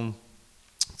 przechodzą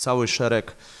cały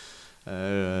szereg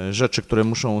rzeczy, które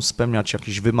muszą spełniać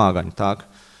jakichś wymagań, tak?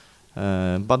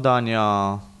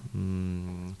 Badania,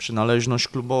 przynależność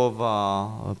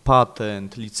klubowa,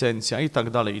 patent, licencja i tak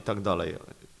dalej,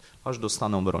 aż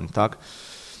dostaną broń, tak?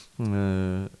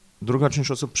 Druga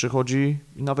część osób przychodzi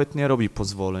i nawet nie robi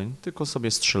pozwoleń, tylko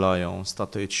sobie strzelają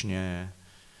statycznie,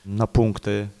 na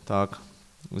punkty, tak?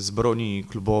 Z broni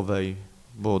klubowej,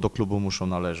 bo do klubu muszą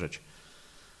należeć.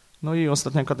 No i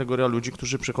ostatnia kategoria ludzi,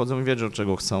 którzy przychodzą i wiedzą,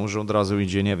 czego chcą, że od razu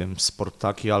idzie, nie wiem, w sport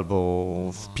taki albo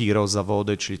w piro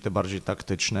zawody, czyli te bardziej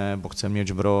taktyczne, bo chce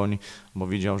mieć broń, bo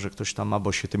widział, że ktoś tam ma,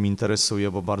 bo się tym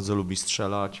interesuje, bo bardzo lubi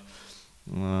strzelać.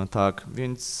 Tak,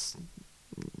 więc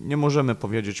nie możemy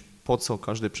powiedzieć, po co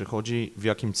każdy przychodzi, w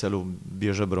jakim celu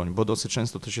bierze broń, bo dosyć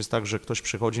często też jest tak, że ktoś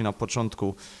przychodzi na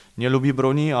początku, nie lubi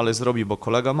broni, ale zrobi, bo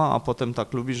kolega ma, a potem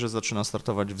tak lubi, że zaczyna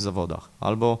startować w zawodach,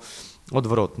 albo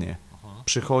odwrotnie.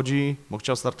 Przychodzi, bo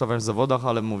chciał startować w zawodach,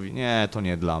 ale mówi, nie, to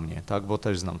nie dla mnie, tak, bo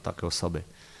też znam takie osoby.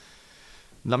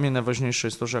 Dla mnie najważniejsze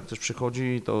jest to, że jak ktoś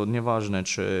przychodzi, to nieważne,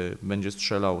 czy będzie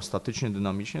strzelał statycznie,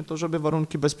 dynamicznie, to żeby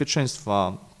warunki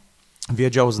bezpieczeństwa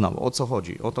wiedział, znał. O co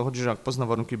chodzi? O to chodzi, że jak pozna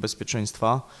warunki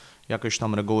bezpieczeństwa, jakieś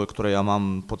tam reguły, które ja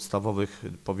mam podstawowych,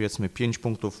 powiedzmy 5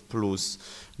 punktów plus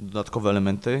dodatkowe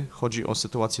elementy, chodzi o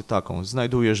sytuację taką,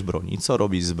 znajdujesz broń i co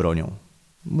robisz z bronią?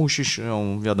 Musisz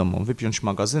ją, wiadomo, wypiąć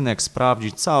magazynek,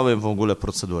 sprawdzić, całą w ogóle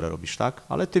procedurę robisz, tak?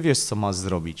 Ale ty wiesz, co masz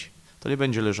zrobić. To nie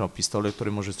będzie leżał pistolet,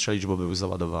 który może strzelić, bo był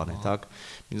załadowany, tak?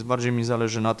 Więc bardziej mi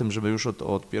zależy na tym, żeby już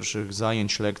od pierwszych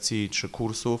zajęć, lekcji czy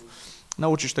kursów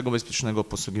nauczyć tego bezpiecznego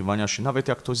posługiwania się, nawet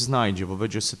jak ktoś znajdzie, bo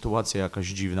będzie sytuacja jakaś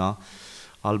dziwna,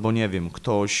 albo nie wiem,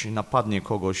 ktoś napadnie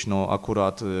kogoś, no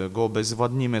akurat go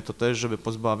obezwładnimy, to też, żeby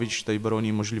pozbawić tej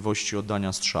broni możliwości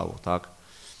oddania strzału, tak?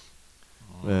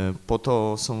 Po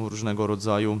to są różnego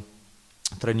rodzaju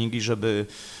treningi, żeby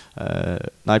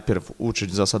najpierw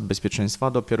uczyć zasad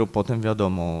bezpieczeństwa, dopiero potem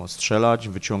wiadomo, strzelać,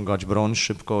 wyciągać broń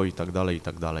szybko i tak dalej, i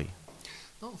tak dalej.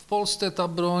 No, w Polsce ta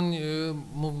broń,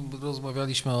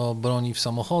 rozmawialiśmy o broni w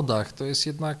samochodach, to jest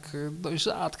jednak dość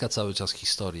rzadka cały czas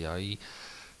historia i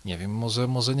nie wiem,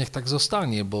 może niech tak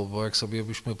zostanie, bo jak sobie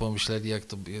byśmy pomyśleli, jak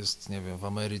to jest, nie wiem, w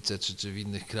Ameryce czy w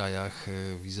innych krajach,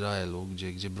 w Izraelu,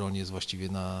 gdzie broń jest właściwie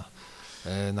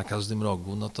na każdym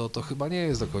rogu, no to chyba nie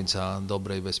jest do końca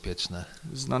dobre i bezpieczne.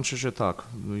 Znaczy, że tak,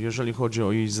 jeżeli chodzi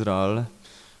o Izrael,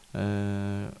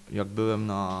 jak byłem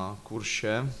na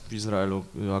kursie w Izraelu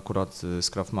akurat z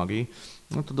Krav Magi,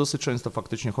 no to dosyć często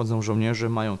faktycznie chodzą żołnierze,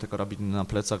 mają te karabiny na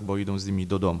plecach, bo idą z nimi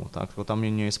do domu, tak? Tylko tam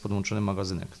nie jest podłączony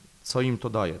magazynek. Co im to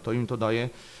daje? To im to daje,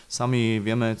 sami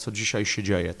wiemy, co dzisiaj się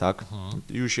dzieje, tak?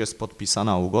 Już jest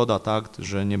podpisana ugoda, tak,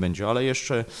 że nie będzie, ale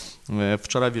jeszcze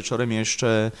wczoraj wieczorem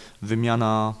jeszcze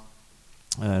wymiana,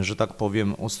 że tak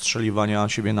powiem, ostrzeliwania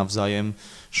siebie nawzajem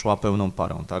szła pełną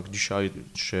parą, tak? Dzisiaj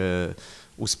się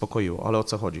uspokoiło, ale o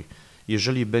co chodzi?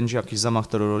 Jeżeli będzie jakiś zamach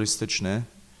terrorystyczny,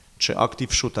 czy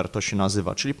active shooter to się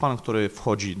nazywa, czyli pan, który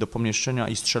wchodzi do pomieszczenia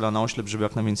i strzela na oślep, żeby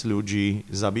jak najwięcej ludzi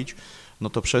zabić, no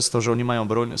to przez to, że oni mają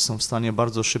broń, są w stanie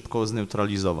bardzo szybko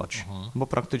zneutralizować, bo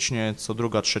praktycznie co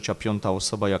druga, trzecia, piąta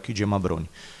osoba jak idzie ma broń.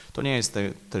 To nie jest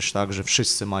też tak, że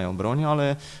wszyscy mają broń,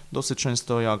 ale dosyć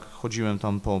często jak chodziłem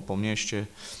tam po mieście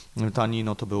tani,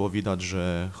 no to było widać,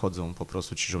 że chodzą po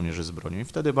prostu ci żołnierze z bronią i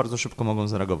wtedy bardzo szybko mogą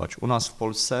zareagować. U nas w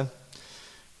Polsce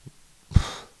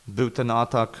był ten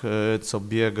atak, co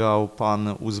biegał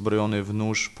pan uzbrojony w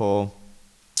nóż po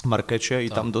markecie i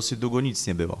tak. Tam dosyć długo nic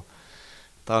nie było.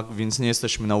 Tak, więc nie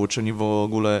jesteśmy nauczeni w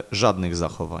ogóle żadnych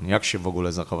zachowań. Jak się w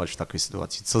ogóle zachować w takiej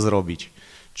sytuacji? Co zrobić?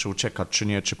 Czy uciekać, czy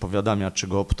nie? Czy powiadamiać, czy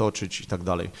go obtoczyć i tak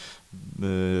dalej.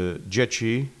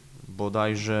 Dzieci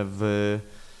bodajże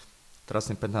teraz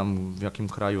nie pamiętam w jakim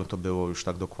kraju to było już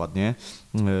tak dokładnie,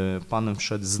 pan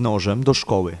wszedł z nożem do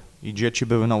szkoły i dzieci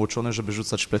były nauczone, żeby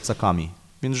rzucać plecakami.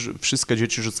 Więc wszystkie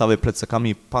dzieci rzucały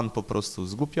plecakami, pan po prostu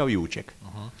zgłupiał i uciekł.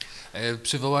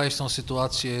 Przywołałeś tą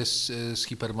sytuację z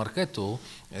hipermarketu.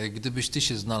 Gdybyś ty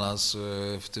się znalazł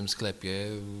w tym sklepie,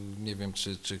 nie wiem,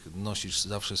 czy nosisz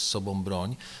zawsze z sobą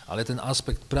broń, ale ten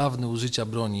aspekt prawny użycia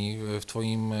broni w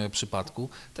twoim przypadku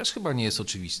też chyba nie jest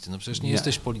oczywisty. No przecież nie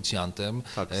jesteś policjantem,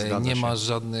 Tak, nie masz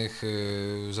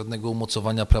żadnego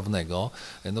umocowania prawnego.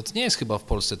 No to nie jest chyba w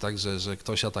Polsce tak, że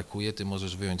ktoś atakuje, ty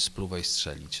możesz wyjąć spluwę i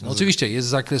strzelić. No oczywiście jest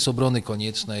zakres obrony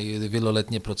koniecznej,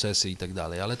 wieloletnie procesy i tak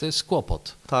dalej, ale to jest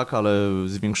kłopot. Tak, ale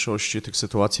z większości tych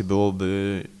sytuacji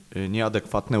byłoby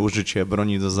nieadekwatne użycie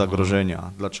broni do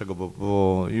zagrożenia. Dlaczego?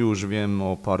 Bo już wiem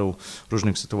o paru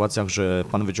różnych sytuacjach, że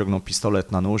pan wyciągnął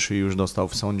pistolet na nóż i już dostał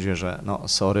w sądzie, że no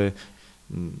sorry,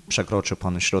 przekroczył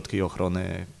pan środki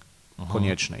ochrony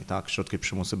koniecznej, tak? Środki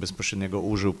przymusu bezpośredniego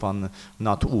użył pan,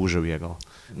 nadużył jego.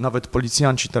 Nawet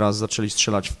policjanci teraz zaczęli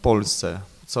strzelać w Polsce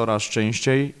coraz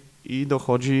częściej i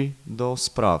dochodzi do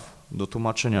spraw, do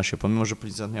tłumaczenia się. Pomimo, że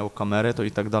policjant miał kamerę, to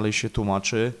i tak dalej się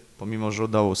tłumaczy. Pomimo, że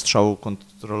oddał strzał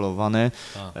kontrolowany,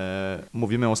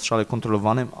 mówimy o strzale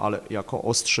kontrolowanym, ale jako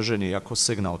ostrzeżenie, jako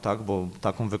sygnał, tak, bo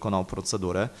taką wykonał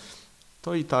procedurę,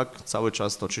 to i tak cały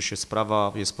czas toczy się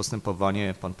sprawa, jest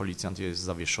postępowanie, pan policjant jest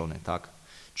zawieszony, tak.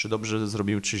 Czy dobrze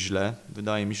zrobił, czy źle?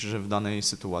 Wydaje mi się, że w danej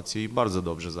sytuacji bardzo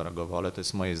dobrze zareagował, ale to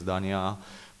jest moje zdanie, a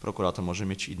prokurator może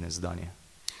mieć inne zdanie.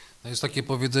 No jest takie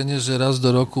powiedzenie, że raz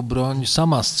do roku broń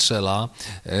sama strzela.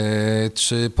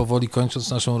 Czy powoli kończąc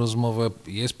naszą rozmowę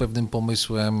jest pewnym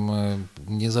pomysłem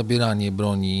niezabieranie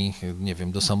broni, nie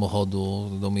wiem, do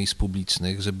samochodu, do miejsc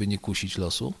publicznych, żeby nie kusić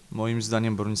losu? Moim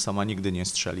zdaniem broń sama nigdy nie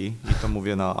strzeli i to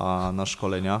mówię na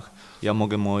szkoleniach. Ja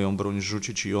mogę moją broń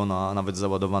rzucić i ona nawet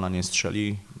załadowana nie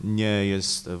strzeli, nie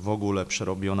jest w ogóle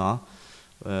przerobiona.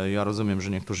 Ja rozumiem, że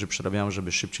niektórzy przerabiają,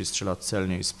 żeby szybciej strzelać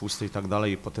celniej z pustej i tak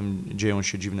dalej i potem dzieją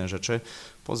się dziwne rzeczy.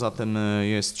 Poza tym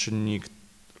jest czynnik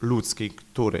ludzki,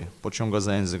 który pociąga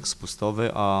za język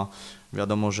spustowy, a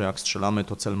wiadomo, że jak strzelamy,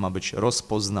 to cel ma być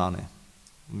rozpoznany,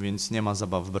 więc nie ma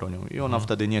zabaw bronią i ona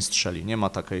wtedy nie strzeli, nie ma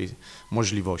takiej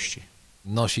możliwości.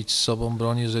 Nosić z sobą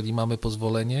broń, jeżeli mamy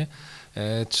pozwolenie,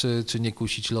 czy nie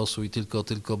kusić losu i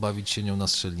tylko bawić się nią na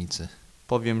strzelnicy?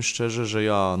 Powiem szczerze, że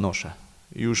ja noszę.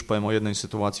 Już powiem o jednej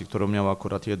sytuacji, którą miał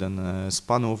akurat jeden z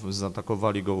panów.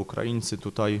 Zaatakowali go Ukraińcy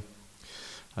tutaj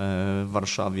w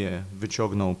Warszawie,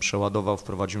 wyciągnął, przeładował,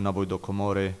 wprowadził nabój do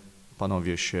komory.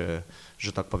 Panowie się,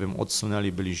 że tak powiem,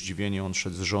 odsunęli, byli zdziwieni. On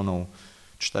szedł z żoną,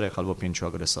 4 albo 5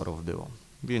 agresorów było.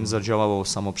 Więc zadziałało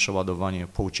samo przeładowanie,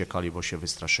 pouciekali, bo się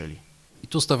wystraszyli. I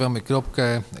tu stawiamy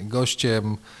kropkę.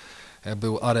 Gościem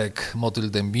był Arek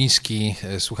Motyl-Dębiński.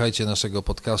 Słuchajcie naszego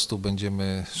podcastu,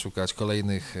 będziemy szukać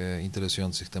kolejnych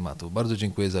interesujących tematów. Bardzo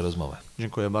dziękuję za rozmowę.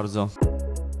 Dziękuję bardzo.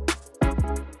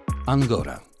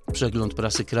 Angora. Przegląd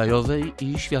prasy krajowej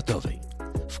i światowej.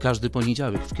 W każdy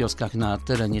poniedziałek w kioskach na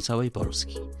terenie całej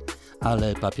Polski.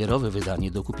 Ale papierowe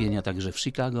wydanie do kupienia także w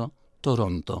Chicago,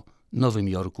 Toronto, Nowym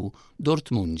Jorku,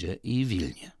 Dortmundzie i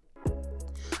Wilnie.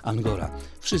 Angora.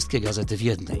 Wszystkie gazety w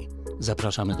jednej.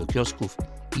 Zapraszamy do kiosków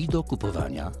i do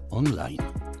kupowania online.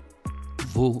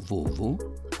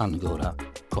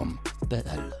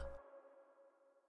 www.angora.com.pl